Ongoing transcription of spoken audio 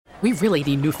We really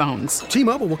need new phones.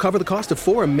 T-Mobile will cover the cost of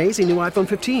 4 amazing new iPhone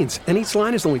 15s, and each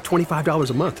line is only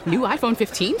 $25 a month. New iPhone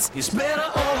 15s? It's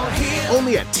better over here.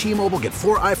 Only at T-Mobile, get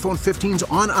 4 iPhone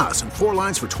 15s on us and 4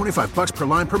 lines for $25 per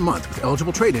line per month with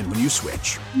eligible trade-in when you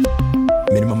switch.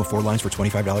 Minimum of 4 lines for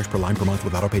 $25 per line per month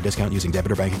with autopay discount using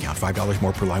debit or bank account. $5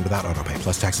 more per line without autopay,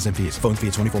 plus taxes and fees. Phone fee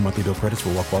at 24 monthly bill credits for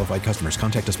well-qualified customers.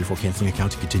 Contact us before canceling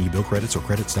account to continue bill credits or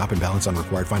credit stop and balance on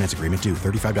required finance agreement due.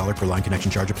 $35 per line connection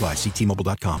charge applies. See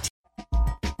T-Mobile.com.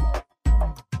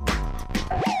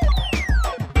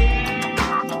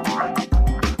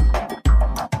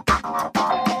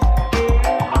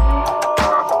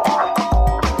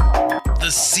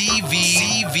 The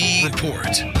CV Report.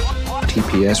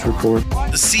 TPS report.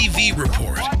 The CV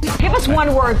Report. Give us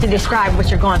one word to describe what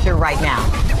you're going through right now.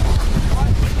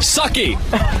 Sucky.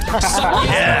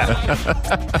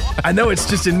 Yeah. I know it's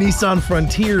just a Nissan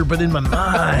Frontier, but in my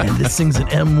mind, this thing's an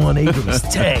M1 Abrams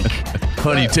tank.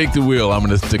 Honey, take the wheel. I'm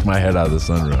going to stick my head out of the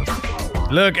sunroof.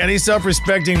 Look, any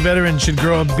self-respecting veteran should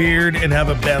grow a beard and have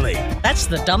a belly. That's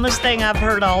the dumbest thing I've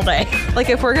heard all day. Like,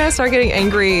 if we're going to start getting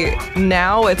angry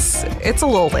now, it's a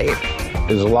little late.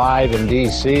 Is live in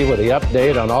D.C. with the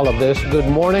update on all of this. Good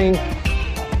morning.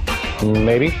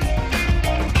 Maybe.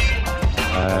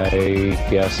 I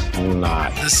guess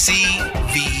not. The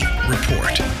CV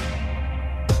Report.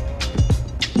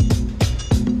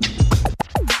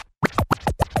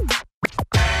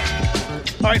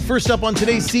 All right, first up on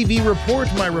today's CV Report,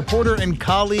 my reporter and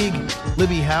colleague,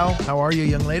 Libby Howe. How are you,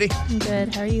 young lady? I'm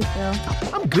good. How are you, Phil?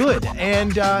 I'm good.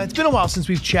 And it's been a while since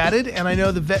we've chatted, and I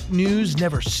know the vet news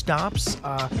never stops.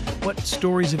 What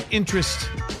stories of interest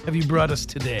have you brought us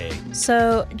today?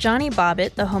 So, Johnny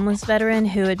Bobbitt, the homeless veteran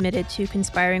who admitted to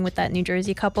conspiring with that New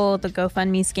Jersey couple, the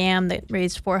GoFundMe scam that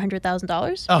raised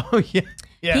 $400,000. Oh,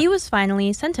 yeah. He was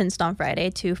finally sentenced on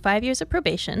Friday to 5 years of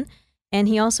probation. And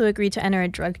he also agreed to enter a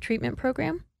drug treatment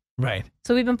program. Right.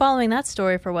 So we've been following that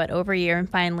story for, over a year. And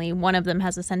finally, one of them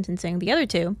has a sentencing. The other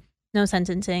two, no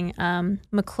sentencing.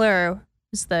 McClure,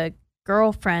 who's the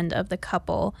girlfriend of the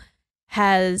couple,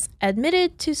 has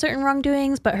admitted to certain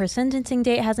wrongdoings, but her sentencing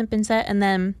date hasn't been set. And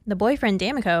then the boyfriend,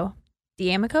 D'Amico,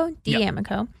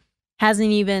 hasn't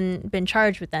even been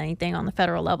charged with anything on the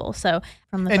federal level. So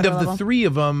from the federal level. The three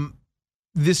of them,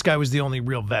 this guy was the only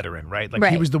real veteran, right? Like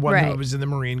right, he was the one right. who was in the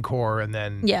Marine Corps and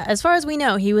then... Yeah, as far as we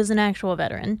know, he was an actual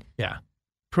veteran. Yeah.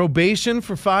 Probation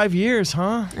for 5 years,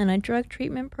 huh? And a drug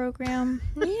treatment program.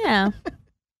 Yeah.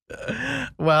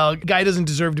 Well, guy doesn't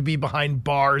deserve to be behind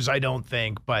bars, I don't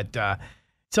think, but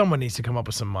someone needs to come up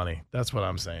with some money. That's what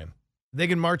I'm saying. They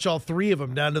can march all three of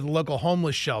them down to the local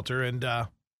homeless shelter and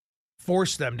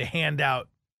force them to hand out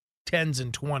 10s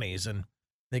and 20s, and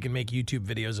they can make YouTube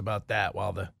videos about that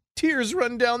while the tears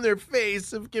run down their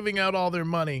face of giving out all their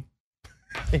money.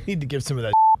 They need to give some of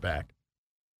that back.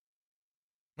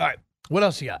 All right, what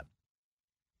else you got?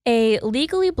 A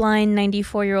legally blind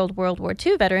 94-year-old World War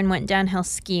II veteran went downhill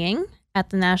skiing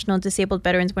at the National Disabled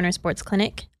Veterans Winter Sports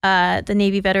Clinic. The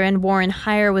Navy veteran Warren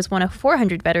Heyer was one of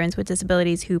 400 veterans with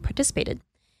disabilities who participated.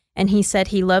 And he said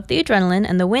he loved the adrenaline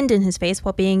and the wind in his face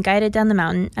while being guided down the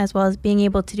mountain, as well as being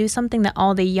able to do something that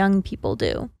all the young people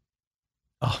do.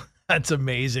 Oh, that's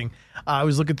amazing. I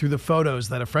was looking through the photos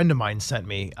that a friend of mine sent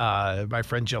me, my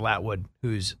friend Jill Atwood,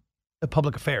 who's a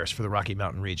public affairs for the Rocky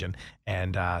Mountain region.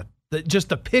 And just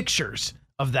the pictures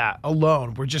of that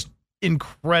alone were just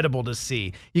incredible to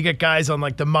see. You got guys on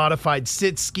like the modified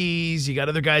sit skis. You got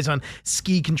other guys on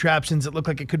ski contraptions that look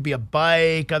like it could be a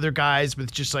bike. Other guys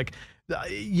with just like,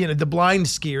 the blind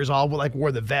skiers all like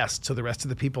wore the vest. So the rest of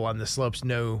the people on the slopes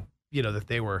know, that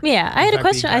they were. Yeah, I had a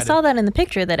question. I saw that in the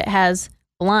picture that it has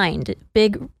blind,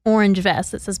 big orange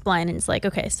vest that says blind, and it's like,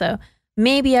 okay, so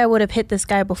maybe I would have hit this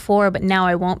guy before, but now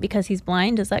I won't because he's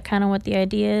blind. Is that kind of what the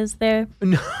idea is there?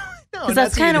 No, because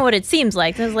that's kind of what it seems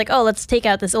like. It's like, oh, let's take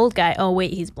out this old guy. Oh,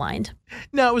 wait, he's blind.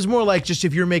 No, it was more like just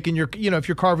if you're making your, if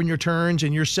you're carving your turns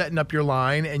and you're setting up your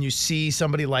line and you see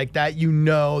somebody like that,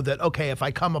 that, okay, if I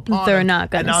come upon they're him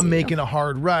not gonna and I'm see making you. a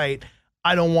hard right,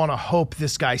 I don't want to hope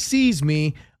this guy sees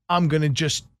me. I'm going to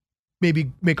just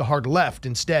maybe make a hard left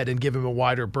instead and give him a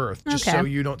wider berth, just so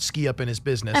you don't ski up in his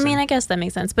business. I mean, I guess that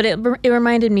makes sense, but it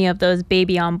reminded me of those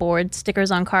baby on board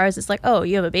stickers on cars. It's like, oh,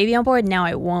 you have a baby on board? Now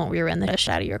I won't rear end the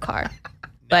shit out of your car.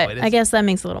 But I guess that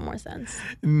makes a little more sense.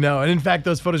 No, and in fact,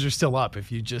 those photos are still up.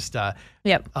 If you just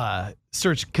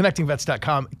search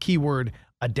connectingvets.com, keyword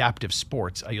adaptive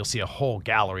sports, you'll see a whole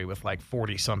gallery with like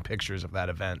 40-some pictures of that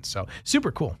event. So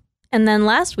super cool. And then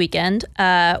last weekend,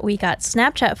 we got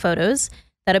Snapchat photos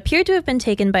that appeared to have been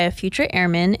taken by a future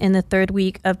airman in the third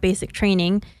week of basic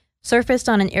training, surfaced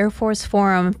on an Air Force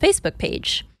Forum Facebook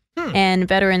page. And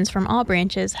veterans from all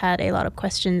branches had a lot of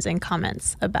questions and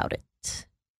comments about it.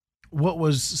 What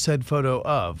was said photo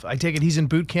of? I take it he's in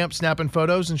boot camp snapping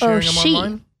photos and sharing them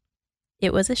online?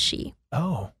 It was a she.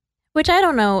 Oh. Which I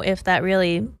don't know if that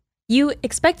really... You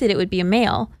expected it would be a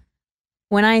male.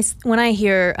 When I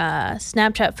hear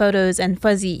Snapchat photos and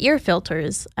fuzzy ear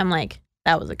filters, I'm like,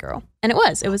 that was a girl. And it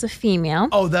was a female.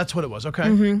 Oh, that's what it was. Okay.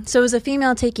 Mm-hmm. So it was a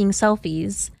female taking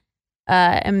selfies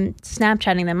and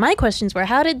Snapchatting them. My questions were,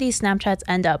 how did these Snapchats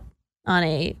end up on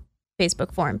a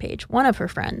Facebook forum page? One of her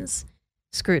friends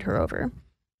screwed her over.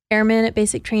 Airmen at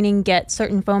basic training get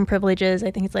certain phone privileges.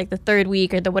 I think it's like the third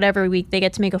week or the whatever week they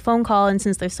get to make a phone call. And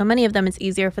since there's so many of them, it's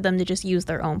easier for them to just use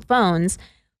their own phones.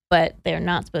 But they're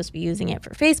not supposed to be using it for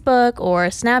Facebook or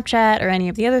Snapchat or any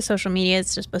of the other social media.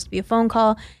 It's just supposed to be a phone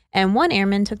call. And one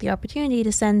airman took the opportunity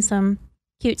to send some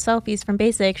cute selfies from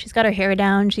basic. She's got her hair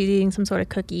down. She's eating some sort of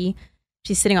cookie.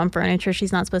 She's sitting on furniture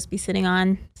she's not supposed to be sitting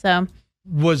on. So,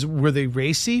 were they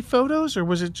racy photos or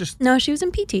was it just... No, she was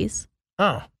in PTs.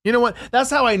 Oh, you know what?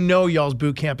 That's how I know y'all's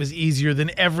boot camp is easier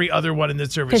than every other one in the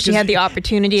service. Because she had the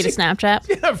opportunity to Snapchat.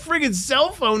 She had a friggin'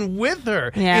 cell phone with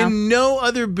her. Yeah. In no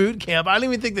other boot camp. I don't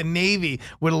even think the Navy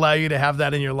would allow you to have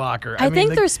that in your locker. I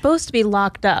think they're supposed to be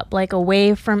locked up, like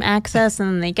away from access, and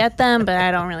then they get them, but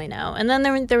I don't really know. And then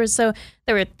there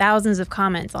were thousands of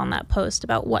comments on that post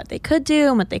about what they could do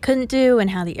and what they couldn't do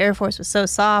and how the Air Force was so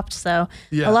soft. So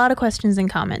a lot of questions and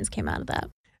comments came out of that.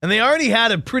 And they already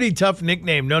had a pretty tough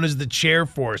nickname known as the Chair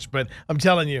Force, but I'm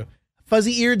telling you,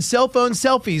 fuzzy-eared cell phone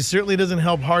selfies certainly doesn't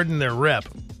help harden their rep.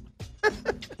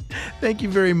 Thank you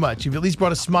very much. You've at least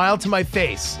brought a smile to my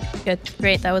face. Good.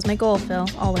 Great. That was my goal, Phil.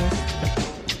 Always.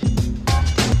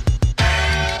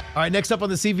 All right, next up on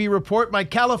the CV Report, my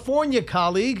California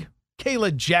colleague,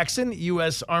 Kayla Jackson,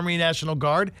 U.S. Army National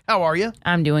Guard. How are you?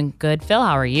 I'm doing good. Phil,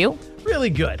 how are you? Really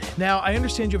good. Now, I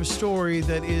understand you have a story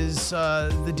that is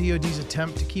the DOD's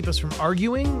attempt to keep us from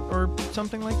arguing or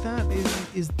something like that.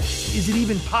 Is it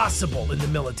even possible in the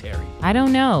military? I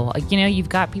don't know. You know, you've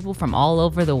got people from all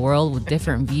over the world with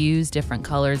different views, different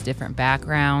colors, different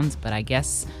backgrounds, but I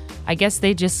guess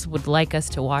they just would like us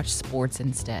to watch sports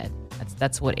instead.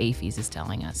 That's what AAFES is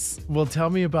telling us. Well,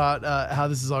 tell me about how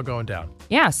this is all going down.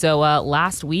 Yeah, so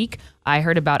last week I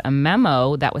heard about a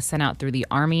memo that was sent out through the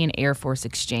Army and Air Force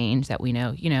Exchange that we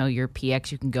know, your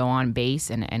PX, you can go on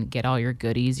base and get all your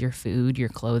goodies, your food, your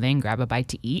clothing, grab a bite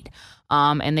to eat.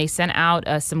 And they sent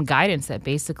out some guidance that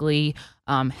basically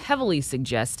heavily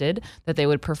suggested that they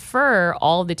would prefer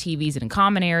all of the TVs in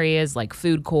common areas like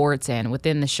food courts and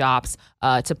within the shops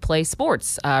to play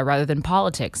sports rather than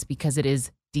politics because it is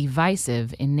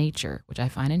divisive in nature, which I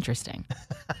find interesting.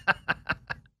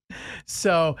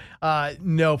 So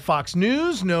no Fox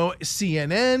News, no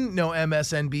CNN, no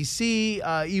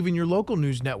MSNBC, even your local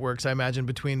news networks, I imagine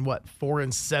between 4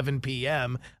 and 7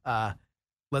 p.m.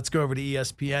 Let's go over to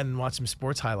ESPN and watch some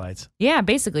sports highlights. Yeah,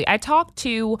 basically. I talked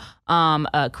to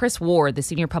Chris Ward, the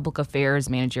senior public affairs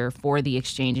manager for the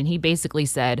Exchange, and he basically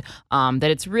said that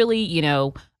it's really,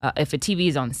 if a TV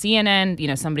is on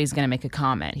CNN, somebody's going to make a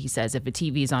comment. He says if a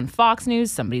TV is on Fox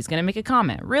News, somebody's going to make a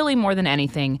comment. Really, more than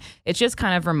anything, it's just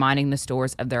kind of reminding the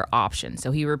stores of their options.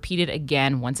 So he repeated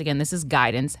again, once again, this is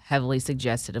guidance, heavily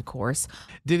suggested, of course.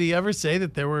 Did he ever say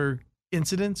that there were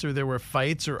incidents or there were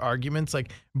fights or arguments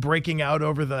like breaking out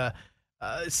over the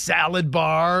salad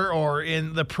bar or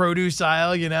in the produce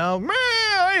aisle,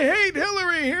 I hate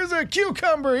Hillary. Here's a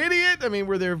cucumber, idiot. I mean,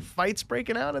 were there fights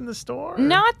breaking out in the store?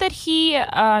 Not that he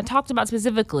talked about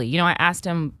specifically. I asked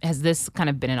him, has this kind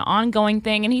of been an ongoing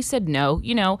thing? And he said no.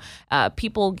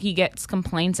 He gets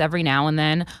complaints every now and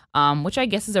then, which I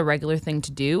guess is a regular thing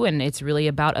to do. And it's really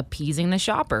about appeasing the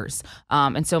shoppers.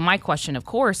 And so my question, of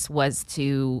course, was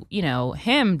to,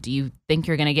 him, do you think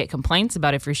you're going to get complaints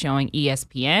about if you're showing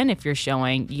ESPN, if you're showing,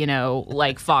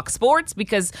 like Fox Sports?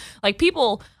 Because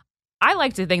I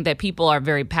like to think that people are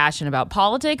very passionate about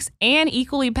politics and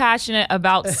equally passionate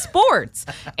about sports.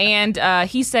 And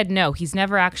he said no, he's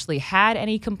never actually had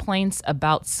any complaints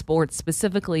about sports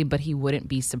specifically, but he wouldn't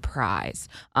be surprised.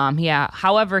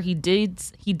 However, he did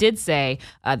say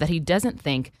that he doesn't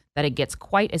think that it gets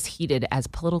quite as heated as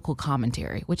political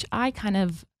commentary, which I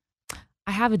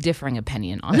have a differing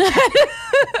opinion on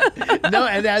that. No,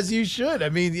 and as you should. I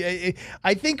mean,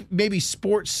 I think maybe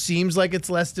sports seems like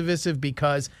it's less divisive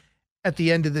because at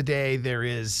the end of the day, there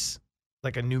is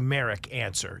like a numeric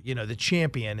answer. The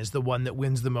champion is the one that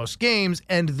wins the most games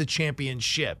and the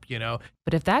championship,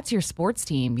 But if that's your sports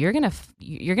team, you're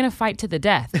gonna fight to the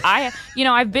death.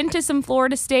 I've been to some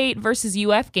Florida State versus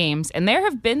UF games, and there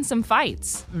have been some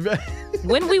fights.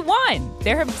 When we won,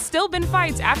 there have still been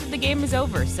fights after the game is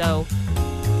over. So,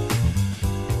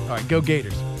 all right, go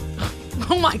Gators.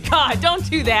 Oh my God, don't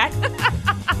do that.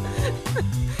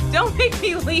 Don't make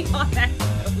me leave on that note.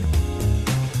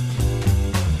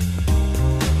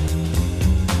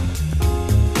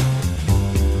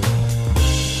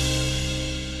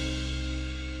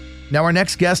 Now, our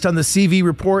next guest on the CV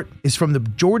Report is from the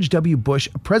George W. Bush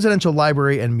Presidential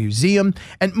Library and Museum,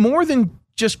 and more than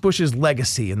just Bush's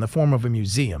legacy in the form of a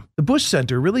museum. The Bush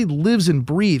Center really lives and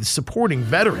breathes supporting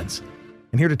veterans.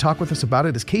 And here to talk with us about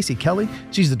it is Casey Kelly.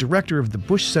 She's the director of the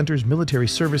Bush Center's Military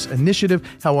Service Initiative.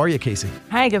 How are you, Casey?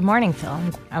 Hi, good morning, Phil.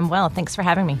 I'm well. Thanks for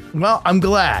having me. Well, I'm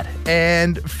glad.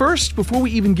 And first, before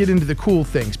we even get into the cool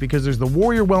things, because there's the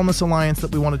Warrior Wellness Alliance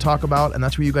that we want to talk about, and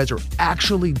that's where you guys are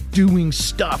actually doing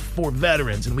stuff for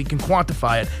veterans, and we can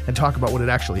quantify it and talk about what it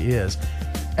actually is.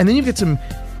 And then you get some,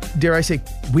 dare I say,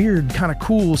 weird, kind of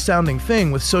cool sounding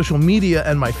thing with social media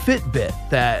and my Fitbit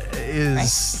that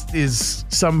is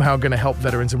somehow going to help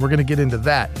veterans, and we're going to get into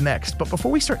that next. But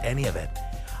before we start any of it,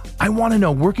 I want to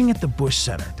know, working at the Bush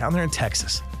Center down there in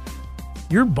Texas,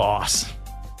 your boss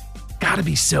got to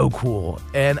be so cool.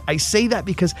 And I say that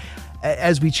because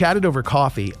as we chatted over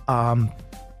coffee,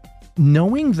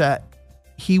 knowing that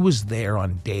he was there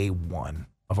on day one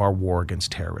of our war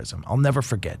against terrorism, I'll never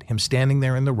forget him standing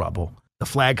there in the rubble, the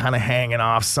flag kind of hanging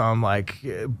off some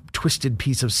twisted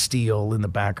piece of steel in the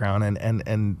background.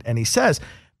 And he says,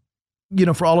 you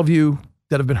know, for all of you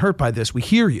that have been hurt by this, we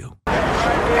hear you.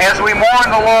 As we mourn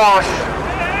the loss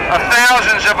of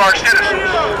thousands of our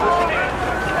citizens,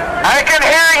 I can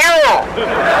hear you.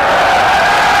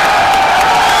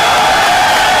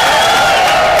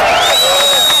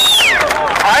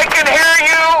 I can hear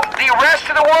you. The rest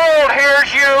of the world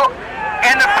hears you.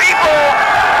 And the people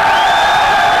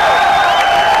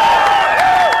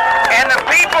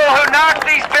who knock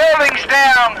these buildings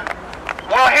down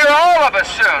will hear all of us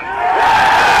soon.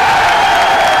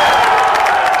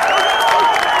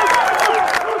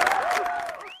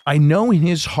 I know in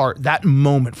his heart that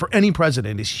moment for any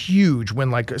president is huge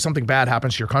when something bad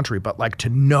happens to your country, but to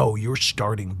know you're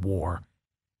starting war,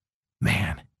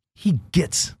 man, he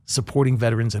gets supporting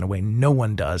veterans in a way no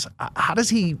one does. How does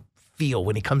he feel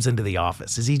when he comes into the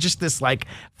office? Is he just this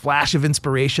flash of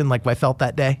inspiration like I felt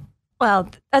that day? Well,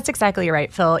 that's exactly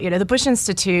right, Phil. You know, the Bush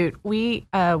Institute, we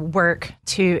work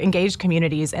to engage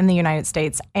communities in the United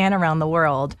States and around the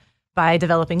world by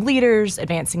developing leaders,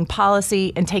 advancing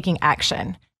policy, and taking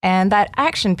action. And that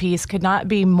action piece could not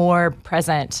be more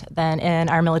present than in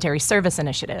our Military Service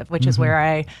Initiative, which is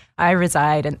where I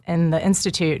reside in the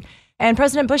Institute. And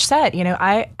President Bush said, you know,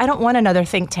 I don't want another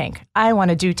think tank. I want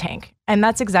to do tank. And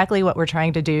that's exactly what we're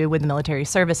trying to do with the Military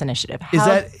Service Initiative.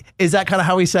 Is that kind of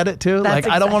how he said it too?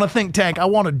 I don't want to think tank. I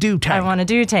want to do tank. I want to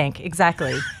do tank.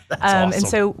 Exactly. That's awesome. And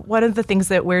so one of the things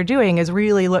that we're doing is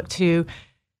really look to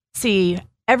see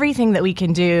everything that we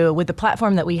can do with the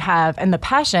platform that we have and the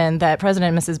passion that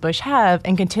President and Mrs. Bush have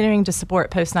in continuing to support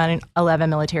post 9/11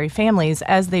 military families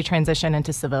as they transition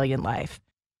into civilian life.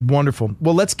 Wonderful.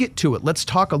 Well, let's get to it. Let's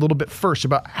talk a little bit first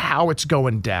about how it's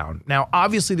going down. Now,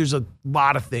 obviously, there's a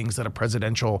lot of things that a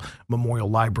presidential memorial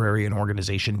library and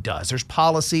organization does. There's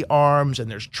policy arms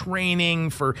and there's training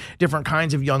for different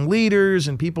kinds of young leaders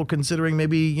and people considering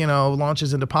maybe,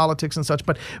 launches into politics and such.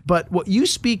 But what you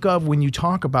speak of when you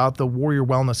talk about the Warrior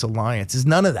Wellness Alliance is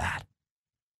none of that.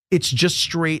 It's just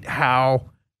straight how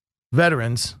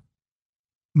veterans,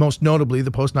 most notably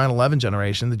the post 9/11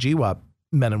 generation, the GWAP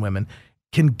men and women,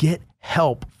 can get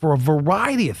help for a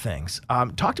variety of things.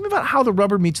 Talk to me about how the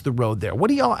rubber meets the road there. What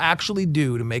do y'all actually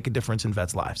do to make a difference in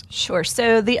vets' lives? Sure.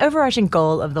 So the overarching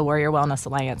goal of the Warrior Wellness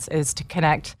Alliance is to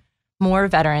connect more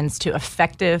veterans to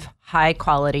effective,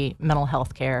 high-quality mental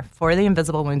health care for the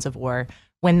invisible wounds of war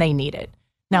when they need it.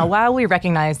 Now, while we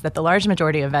recognize that the large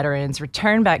majority of veterans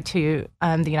return back to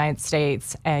the United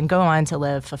States and go on to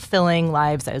live fulfilling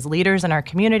lives as leaders in our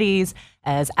communities,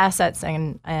 as assets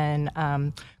and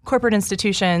corporate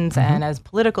institutions, and as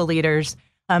political leaders,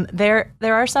 there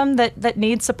are some that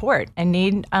need support and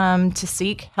need to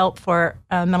seek help for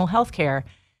mental health care.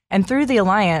 And through the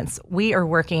Alliance, we are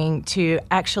working to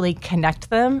actually connect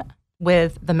them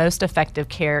with the most effective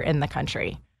care in the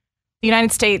country. The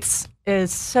United States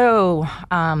is so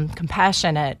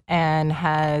compassionate and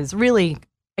has really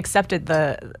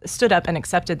stood up and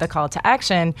accepted the call to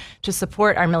action to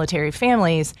support our military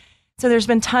families. So there's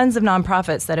been tons of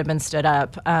nonprofits that have been stood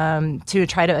up to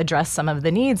try to address some of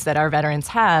the needs that our veterans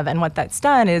have. And what that's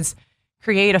done is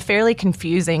create a fairly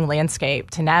confusing landscape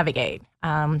to navigate.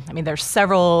 There's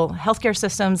several healthcare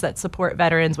systems that support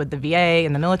veterans with the VA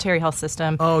and the military health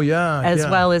system. As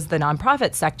well as the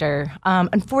nonprofit sector.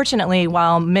 Unfortunately,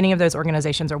 while many of those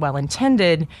organizations are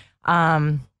well-intended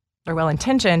or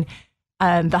well-intentioned,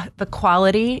 the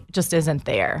quality just isn't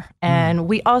there. And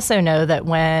we also know that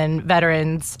when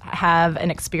veterans have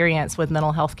an experience with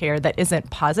mental health care that isn't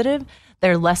positive,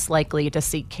 they're less likely to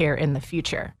seek care in the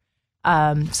future.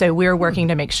 So we're working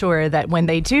to make sure that when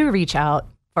they do reach out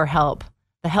for help,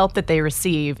 the help that they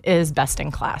receive is best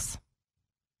in class.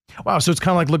 Wow, so it's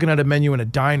kind of like looking at a menu in a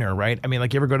diner, right? I mean,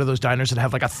 like, you ever go to those diners that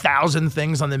have like 1,000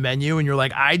 things on the menu and you're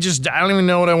like, I don't even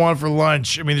know what I want for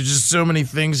lunch. I mean, there's just so many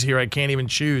things here I can't even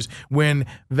choose. When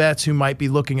vets who might be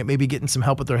looking at maybe getting some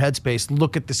help with their headspace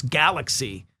look at this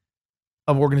galaxy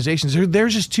of organizations,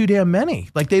 there's just too damn many.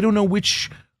 Like, they don't know which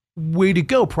way to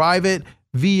go. Private,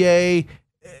 VA,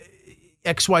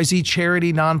 XYZ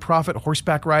charity, nonprofit,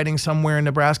 horseback riding somewhere in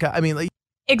Nebraska. I mean, like,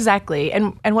 exactly.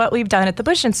 And what we've done at the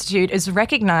Bush Institute is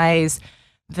recognize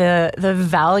the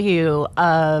value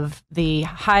of the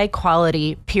high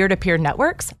quality peer-to-peer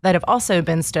networks that have also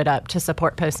been stood up to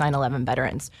support post 9/11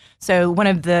 veterans. So one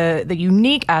of the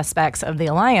unique aspects of the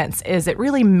Alliance is it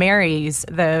really marries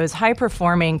those high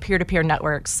performing peer-to-peer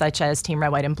networks such as Team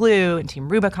Red, White, and Blue and Team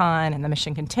Rubicon and the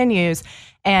Mission Continues,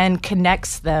 and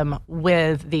connects them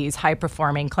with these high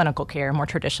performing clinical care, more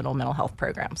traditional mental health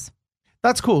programs.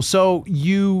 That's cool. So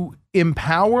you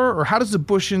empower, or how does the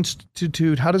Bush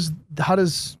Institute, how does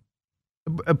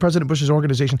President Bush's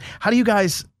organization, how do you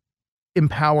guys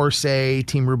empower, say,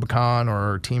 Team Rubicon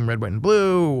or Team Red, White, and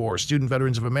Blue or Student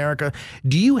Veterans of America?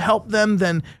 Do you help them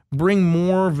then bring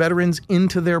more veterans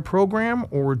into their program,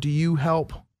 or do you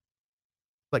help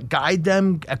like guide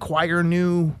them, acquire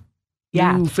new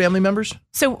family members?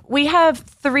 So we have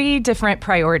 3 different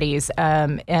priorities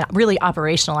in really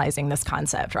operationalizing this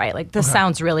concept, right? Like, this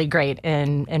sounds really great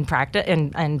in practice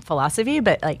and philosophy,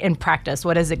 but like in practice,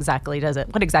 what exactly does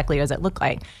it look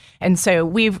like? And so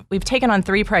we've taken on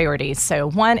 3 priorities. So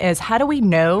one is, how do we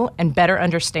know and better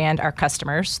understand our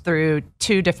customers through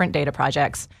 2 different data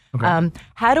projects? Okay.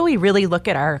 How do we really look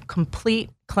at our complete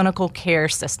clinical care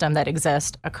system that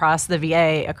exists across the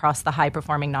VA, across the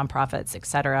high-performing nonprofits, et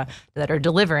cetera, that are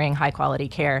delivering high-quality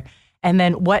care? And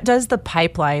then what does the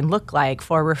pipeline look like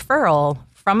for referral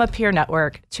from a peer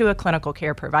network to a clinical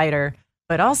care provider,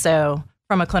 but also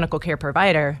from a clinical care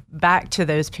provider back to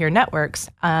those peer networks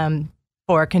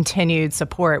for continued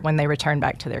support when they return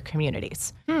back to their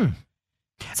communities?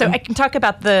 So I can talk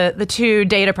about the 2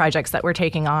 data projects that we're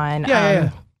taking on.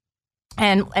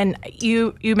 And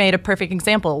you made a perfect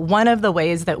example. One of the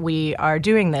ways that we are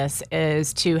doing this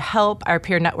is to help our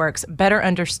peer networks better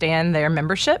understand their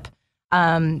membership,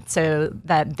 so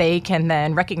that they can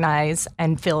then recognize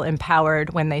and feel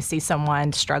empowered when they see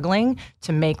someone struggling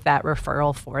to make that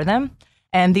referral for them.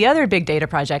 And the other big data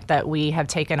project that we have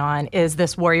taken on is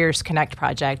this Warriors Connect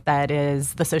project that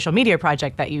is the social media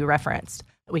project that you referenced.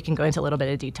 We can go into a little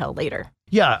bit of detail later.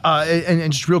 Yeah,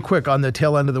 and just real quick on the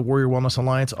tail end of the Warrior Wellness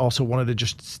Alliance, also wanted to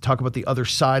just talk about the other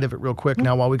side of it real quick.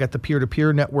 Now, while we got the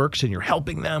peer-to-peer networks and you're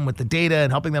helping them with the data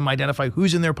and helping them identify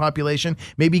who's in their population,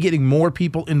 maybe getting more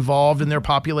people involved in their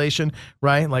population,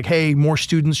 right? Like, hey, more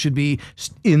students should be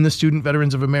in the Student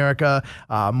Veterans of America,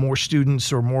 more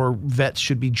students or more vets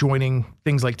should be joining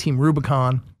things like Team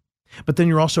Rubicon. But then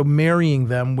you're also marrying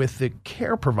them with the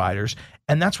care providers.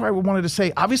 And that's why we wanted to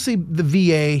say, obviously, the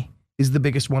VA is the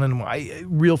biggest one, and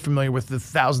I'm real familiar with the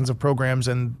thousands of programs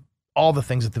and all the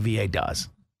things that the VA does.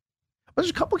 But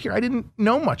there's a couple here I didn't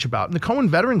know much about. And the Cohen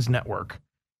Veterans Network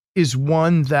is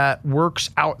one that works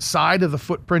outside of the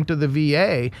footprint of the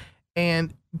VA.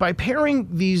 And by pairing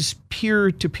these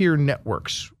peer-to-peer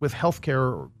networks with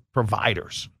healthcare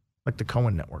providers, like the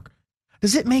Cohen Network,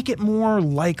 does it make it more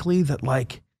likely that,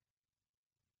 like,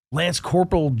 Lance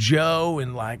Corporal Joe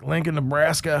in like Lincoln,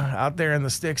 Nebraska, out there in the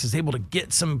sticks, is able to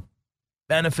get some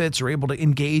benefits or able to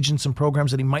engage in some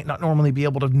programs that he might not normally be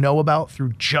able to know about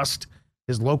through just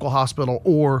his local hospital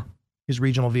or his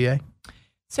regional VA?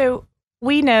 So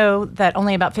we know that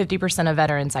only about 50% of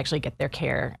veterans actually get their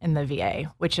care in the VA,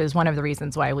 which is one of the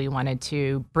reasons why we wanted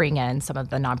to bring in some of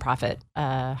the nonprofit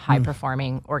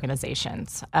high-performing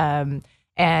organizations.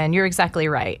 And you're exactly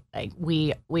right. Like,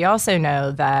 we also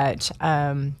know that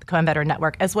the Cohen Veteran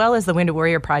Network, as well as the Wounded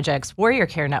Warrior Project's Warrior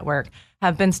Care Network,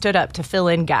 have been stood up to fill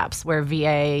in gaps where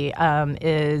VA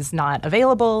is not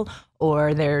available,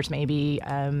 or there's maybe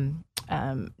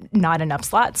not enough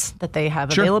slots that they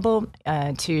have available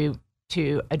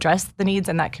to address the needs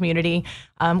in that community.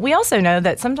 We also know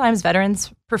that sometimes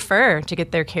veterans prefer to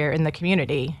get their care in the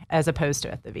community as opposed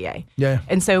to at the VA. Yeah.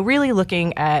 And so really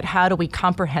looking at how do we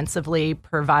comprehensively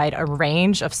provide a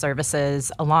range of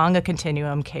services along a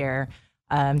continuum care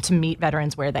to meet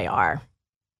veterans where they are.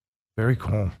 Very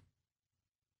cool.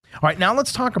 All right, now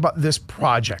let's talk about this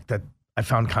project that I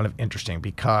found kind of interesting,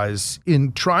 because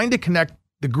in trying to connect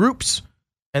the groups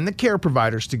and the care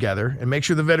providers together and make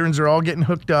sure the veterans are all getting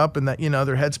hooked up and that,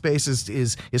 their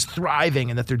headspace is thriving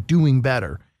and that they're doing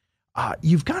better.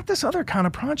 You've got this other kind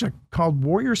of project called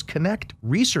Warriors Connect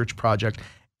Research Project.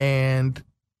 And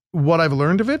what I've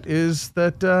learned of it is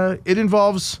that it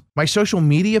involves my social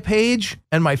media page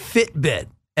and my Fitbit.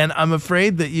 And I'm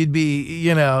afraid that you'd be,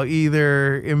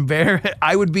 either embarrassed.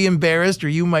 I would be embarrassed, or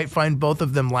you might find both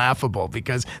of them laughable,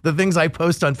 because the things I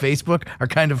post on Facebook are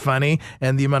kind of funny,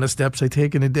 and the amount of steps I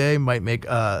take in a day might make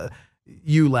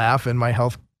you laugh and my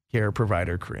health care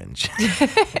provider cringe.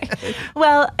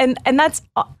 Well, and that's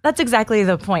exactly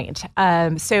the point.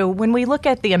 So when we look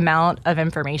at the amount of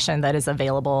information that is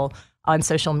available on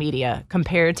social media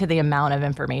compared to the amount of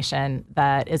information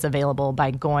that is available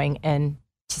by going in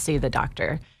to see the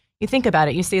doctor, you think about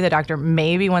it, you see the doctor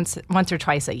maybe once or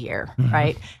twice a year,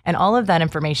 right? And all of that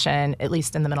information, at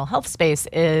least in the mental health space,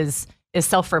 is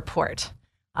self-report.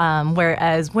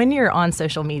 Whereas when you're on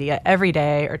social media every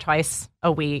day or twice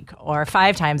a week or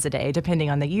 5 times a day, depending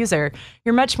on the user,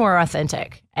 you're much more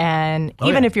authentic. And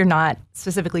even if you're not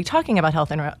specifically talking about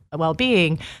health and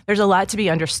well-being, there's a lot to be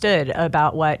understood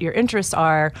about what your interests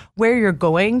are, where you're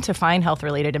going to find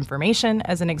health-related information,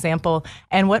 as an example,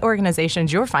 and what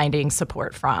organizations you're finding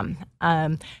support from.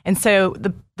 And so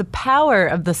the power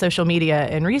of the social media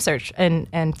and research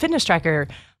and fitness tracker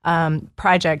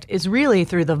project is really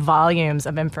through the volumes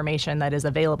of information that is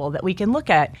available that we can look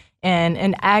at in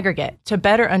an aggregate to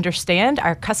better understand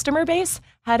our customer base.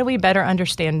 How do we better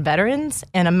understand veterans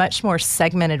in a much more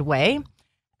segmented way,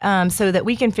 so that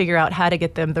we can figure out how to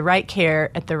get them the right care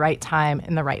at the right time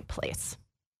in the right place?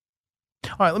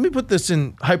 All right, let me put this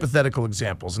in hypothetical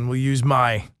examples, and we'll use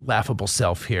my laughable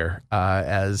self here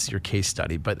as your case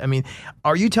study. But I mean,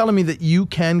 are you telling me that you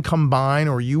can combine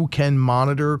or you can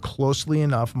monitor closely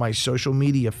enough my social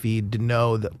media feed to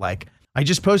know that, like, I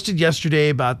just posted yesterday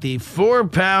about the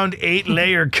 4-pound,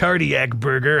 8-layer cardiac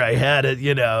burger I had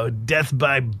at, Death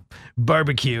by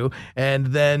Barbecue. And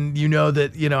then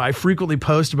that, I frequently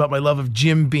post about my love of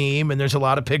Jim Beam, and there's a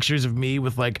lot of pictures of me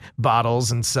with like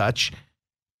bottles and such.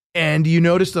 And you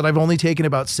notice that I've only taken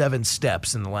about 7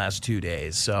 steps in the last 2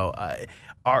 days. So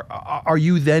are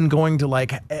you then going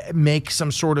to make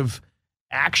some sort of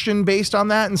action based on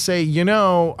that and say,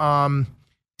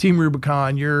 Team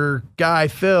Rubicon, your guy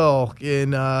Phil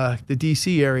in the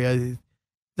DC area,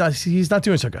 he's not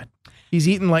doing so good. He's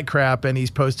eating like crap and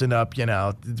he's posting up,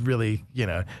 really,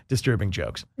 disturbing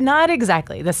jokes. Not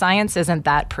exactly. The science isn't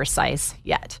that precise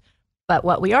yet. But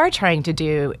what we are trying to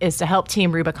do is to help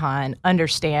Team Rubicon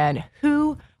understand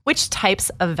which types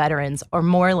of veterans are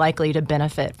more likely to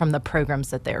benefit from the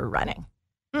programs that they're running.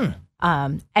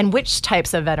 And which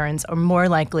types of veterans are more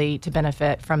likely to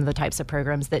benefit from the types of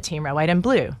programs that Team Red, White, and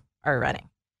Blue are running.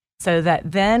 So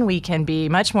that then we can be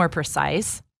much more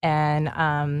precise in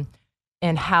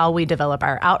how we develop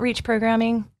our outreach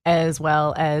programming as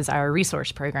well as our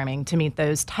resource programming to meet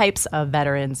those types of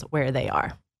veterans where they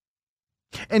are.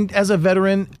 And as a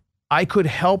veteran, I could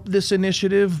help this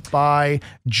initiative by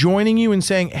joining you and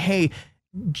saying, hey,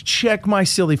 check my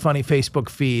silly, funny Facebook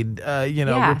feed,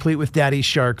 replete with Daddy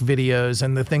Shark videos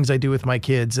and the things I do with my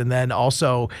kids. And then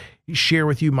also share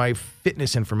with you my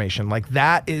fitness information. Like,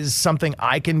 that is something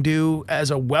I can do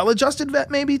as a well-adjusted vet,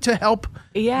 maybe, to help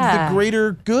the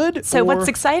greater good. So what's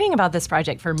exciting about this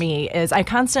project for me is I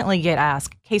constantly get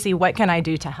asked, Casey, what can I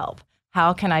do to help?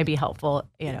 How can I be helpful?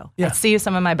 I see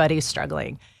some of my buddies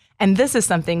struggling. And this is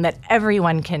something that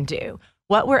everyone can do.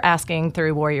 What we're asking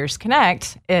through Warriors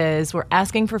Connect is we're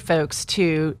asking for folks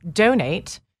to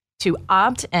donate, to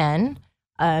opt in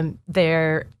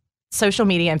their social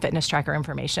media and fitness tracker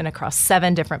information across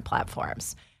 7 different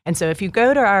platforms. And so if you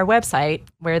go to our website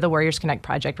where the Warriors Connect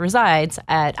project resides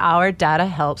at at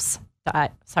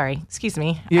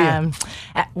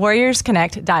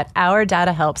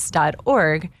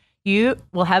warriorsconnect.ourdatahelps.org, you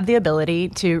will have the ability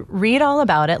to read all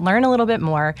about it, learn a little bit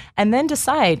more, and then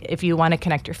decide if you want to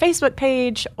connect your Facebook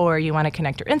page, or you want to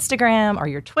connect your Instagram or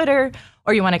your Twitter,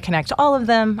 or you want to connect all of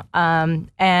them.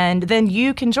 And then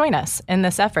you can join us in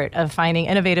this effort of finding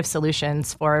innovative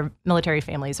solutions for military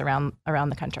families around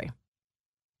the country.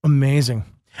 Amazing.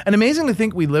 And amazing to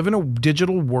think we live in a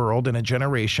digital world in a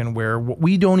generation where what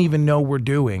we don't even know we're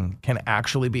doing can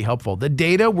actually be helpful. The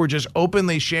data we're just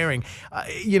openly sharing,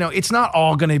 it's not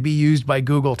all going to be used by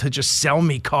Google to just sell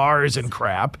me cars and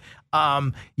crap.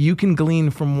 You can glean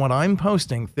from what I'm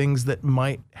posting things that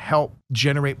might help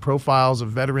generate profiles of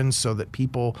veterans so that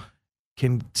people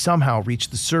can somehow reach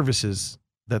the services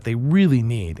that they really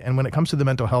need. And when it comes to the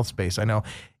mental health space, I know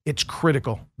it's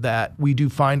critical that we do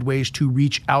find ways to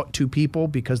reach out to people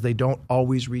because they don't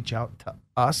always reach out to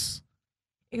us.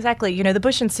 Exactly. You know, the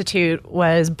Bush Institute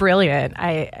was brilliant.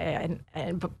 I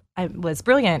was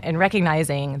brilliant in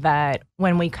recognizing that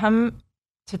when we come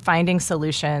to finding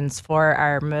solutions for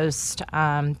our most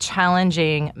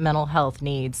challenging mental health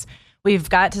needs, we've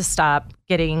got to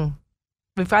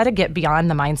get beyond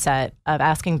the mindset of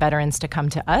asking veterans to come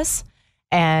to us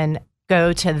and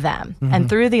go to them. Mm-hmm. And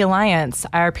through the Alliance,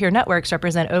 our peer networks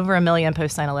represent over 1 million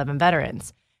post 9/11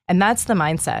 veterans. And that's the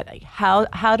mindset.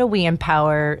 How do we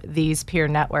empower these peer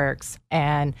networks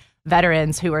and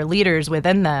veterans who are leaders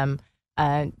within them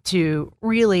to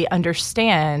really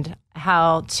understand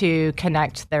how to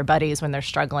connect their buddies when they're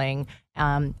struggling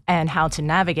and how to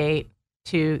navigate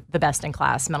to the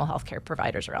best-in-class mental health care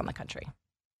providers around the country.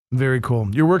 Very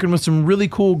cool. You're working with some really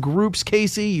cool groups,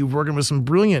 Casey. You're working with some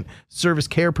brilliant service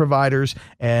care providers,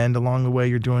 and along the way,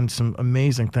 you're doing some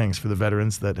amazing things for the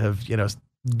veterans that have,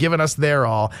 given us their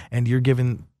all, and you're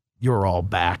giving your all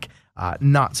back.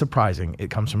 Not surprising. It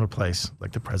comes from a place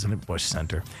like the President Bush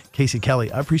Center. Casey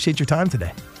Kelly, I appreciate your time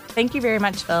today. Thank you very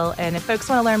much, Phil. And if folks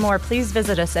want to learn more, please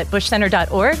visit us at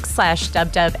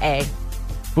bushcenter.org/dubdubA.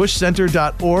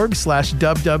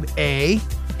 bushcenter.org/dubdubA.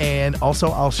 And also,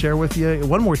 I'll share with you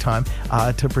one more time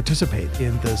to participate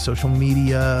in the social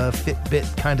media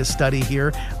Fitbit kind of study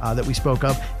here that we spoke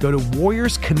of. Go to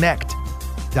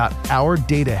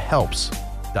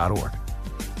warriorsconnect.ourdatahelps.org.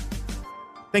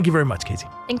 Thank you very much, Casey.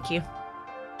 Thank you.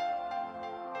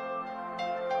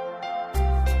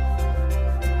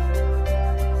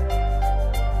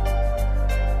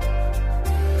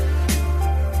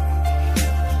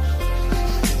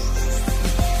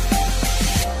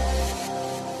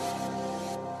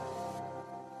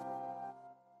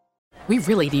 We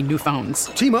really need new phones.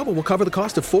 T-Mobile will cover the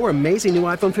cost of 4 amazing new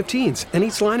iPhone 15s, and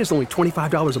each line is only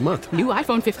 $25 a month. New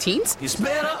iPhone 15s? It's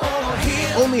better over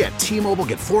here. Only at T-Mobile,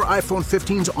 get 4 iPhone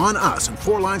 15s on us and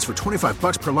 4 lines for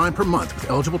 $25 per line per month with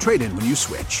eligible trade-in when you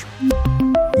switch.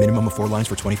 Minimum of 4 lines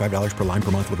for $25 per line per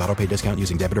month with autopay discount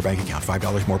using debit or bank account.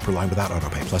 $5 more per line without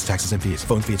autopay, plus taxes and fees.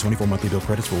 Phone fee at 24 monthly bill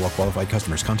credits for well-qualified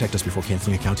customers. Contact us before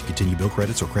canceling account to continue bill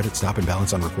credits or credit stop and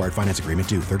balance on required finance agreement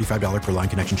due. $35 per line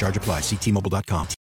connection charge applies. See T-Mobile.com.